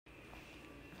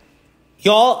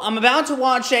Y'all, I'm about to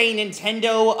watch a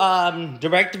Nintendo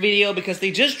direct video because they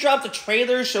just dropped a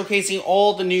trailer showcasing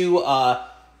all the new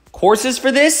courses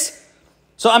for this.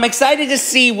 So I'm excited to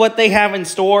see what they have in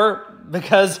store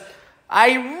because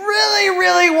I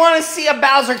really want to see a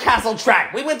Bowser Castle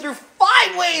track. We went through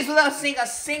 5 waves without seeing a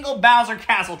single Bowser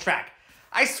Castle track.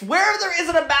 I swear if there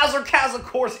isn't a Bowser Castle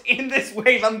course in this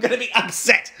wave, I'm gonna be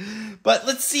upset. But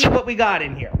let's see what we got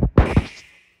in here.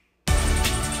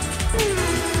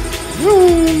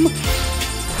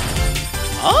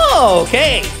 Oh,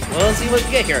 okay. Well, let's see what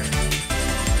we get here.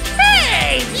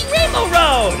 Hey, the Rainbow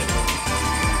Road!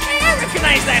 Hey, I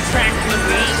recognize that track from the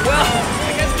Wii. Well,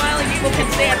 I guess finally people can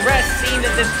stay at rest seeing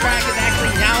that this track is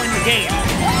actually now in the game.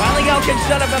 Finally y'all can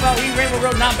shut up about Wii Rainbow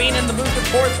Road not being in the booster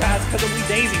course pass because of Wii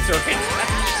Daisy Circuit.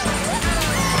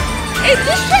 Hey,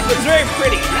 this track was very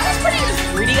pretty. Not as pretty as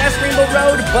 3DS Rainbow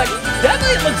Road, but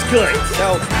definitely it looks good.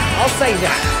 So, I'll say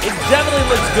that. It definitely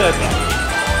looks good, though.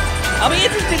 I'll be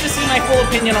interested to see my full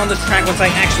opinion on this track once I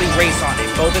actually race on it,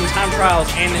 both in time trials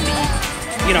and in the,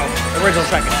 original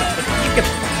track itself. But you can...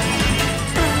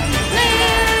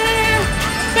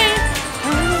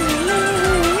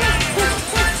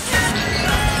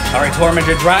 Alright,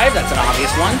 Tormented Drive, that's an obvious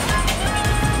one.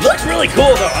 Looks really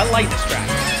cool, though. I like this track.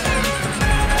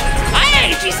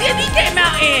 Hey, GCNDK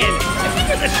Mountain! I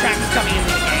figured this track was coming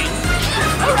into the game.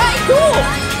 Alright, cool!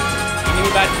 You knew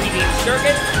about TV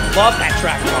Circuit? Love that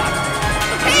track a lot.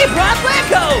 Hey, Broad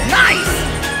Blanco! Nice!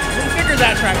 We figured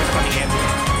that track was coming in.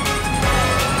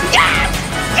 Yes!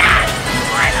 Yes!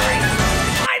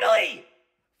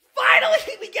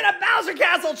 Finally, we get a Bowser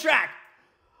Castle track!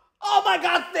 Oh my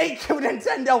god, thank you,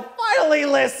 Nintendo! Finally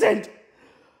listened!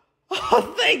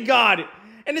 Oh, thank God!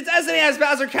 And it's SNES as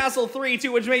Bowser Castle 3,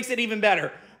 too, which makes it even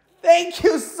better. Thank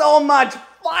you so much!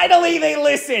 Finally, they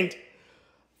listened!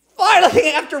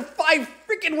 Finally, after 5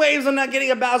 freaking waves of not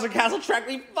getting a Bowser Castle track,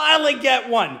 we finally get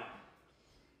one!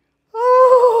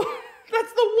 Oh,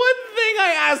 that's the one thing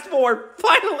I asked for!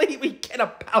 Finally, we get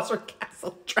a Bowser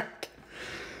Castle track!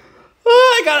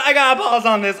 Oh, I gotta pause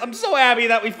on this. I'm so happy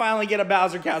that we finally get a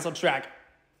Bowser Castle track.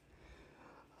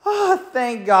 Oh,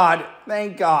 thank God.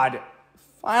 Thank God.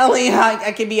 Finally,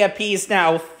 I can be at peace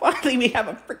now. Finally, we have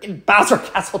a freaking Bowser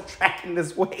Castle track in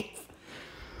this wave.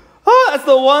 Oh, that's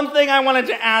the one thing I wanted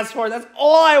to ask for. That's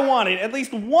all I wanted. At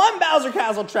least one Bowser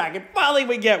Castle track, and finally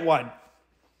we get one.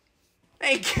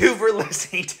 Thank you for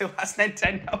listening to us,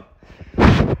 Nintendo.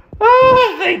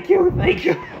 Oh, thank you.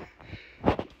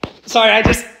 Sorry,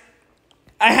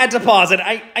 I had to pause it.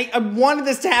 I wanted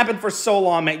this to happen for so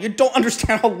long, man. You don't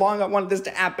understand how long I wanted this to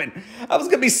happen. I was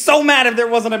going to be so mad if there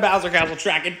wasn't a Bowser Castle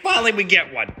track, and finally we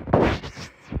get one.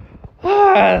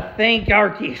 Thank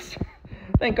Arceus.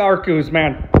 Thank Arceus,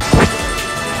 man.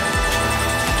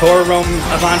 Toro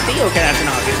Avanti. Okay, that's an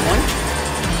obvious one.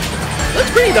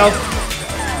 Looks pretty, though.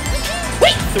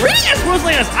 Wait, 3DS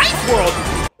Rosalina's Ice World?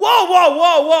 Whoa.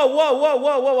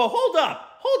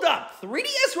 Hold up.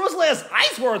 3DS Rosalina's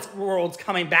Ice World's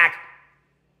coming back.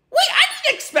 Wait, I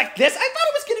didn't expect this. I thought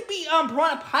it was going to be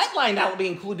Piranha Pipeline that will be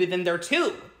included in there,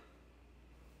 too.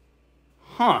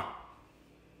 Huh.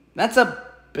 That's a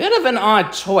bit of an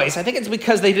odd choice. I think it's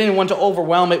because they didn't want to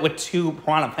overwhelm it with 2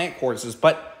 Piranha Plant courses,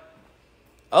 but...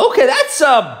 Okay, that's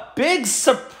a big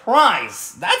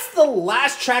surprise. That's the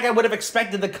last track I would have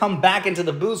expected to come back into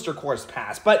the booster course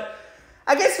pass, but...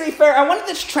 I guess to be fair, I wanted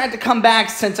this track to come back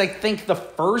since I think the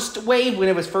first wave, when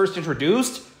it was first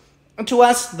introduced to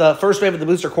us, the first wave of the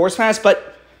booster course pass,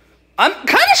 but I'm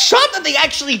kind of shocked that they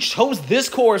actually chose this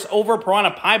course over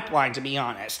Piranha Pipeline, to be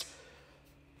honest.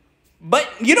 But,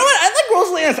 you know what? I like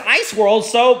Rosalina's Ice World,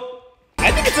 so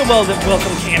I think it's a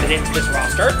welcome candidate to this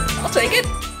roster. I'll take it.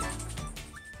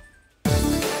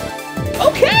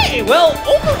 Okay, well,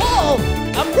 overall,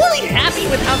 I'm really happy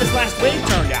with how this last wave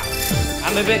turned out.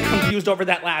 I'm a bit confused over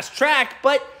that last track,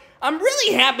 but I'm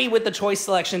really happy with the choice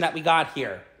selection that we got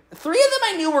here. 3 of them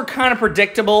I knew were kind of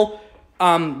predictable.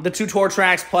 The 2 tour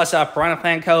tracks plus Piranha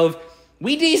Plant Cove.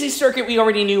 Wii Daisy Circuit we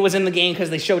already knew was in the game because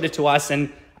they showed it to us,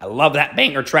 and I love that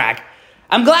banger track.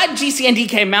 I'm glad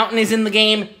GCNDK Mountain is in the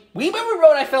game. Wii Memory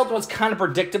Road I felt was kind of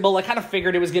predictable. I kind of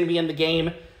figured it was going to be in the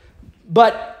game.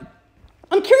 But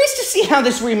I'm curious to see how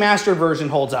this remastered version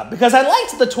holds up, because I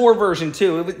liked the tour version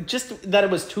too. It was just that it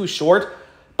was too short,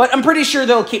 but I'm pretty sure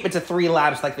they'll keep it to 3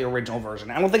 laps like the original version.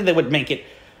 I don't think they would make it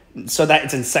so that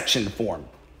it's in section form.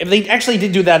 If they actually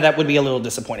did do that, that would be a little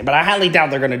disappointing, but I highly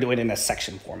doubt they're going to do it in a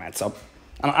section format, so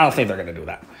I don't think they're going to do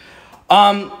that.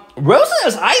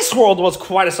 Rosalina's Ice World was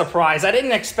quite a surprise. I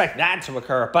didn't expect that to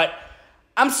occur, but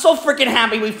I'm so freaking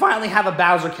happy we finally have a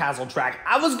Bowser Castle track.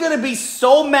 I was gonna be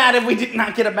so mad if we did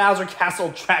not get a Bowser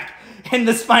Castle track in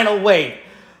this final wave.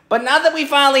 But now that we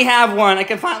finally have one, I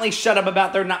can finally shut up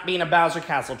about there not being a Bowser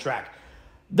Castle track.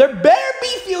 There better be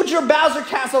future Bowser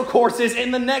Castle courses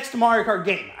in the next Mario Kart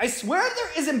game. I swear there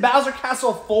isn't Bowser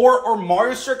Castle 4 or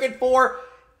Mario Circuit 4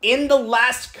 in the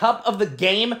last cup of the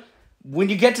game. When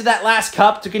you get to that last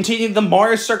cup to continue the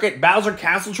Mario Circuit Bowser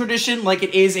Castle tradition like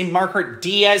it is in Mario Kart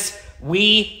DS,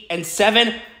 Wii, and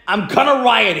 7, I'm gonna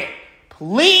riot it.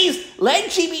 Please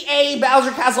let GBA Bowser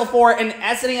Castle 4 and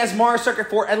SNES Mario Circuit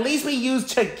 4 at least be used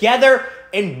together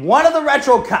in one of the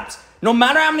Retro Cups. No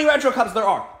matter how many Retro Cups there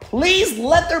are, please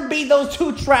let there be those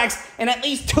 2 tracks in at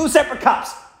least 2 separate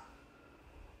cups.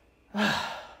 I'm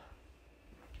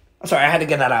sorry, I had to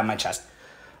get that out of my chest.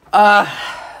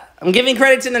 I'm giving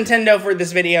credit to Nintendo for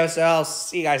this video, so I'll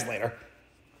see you guys later.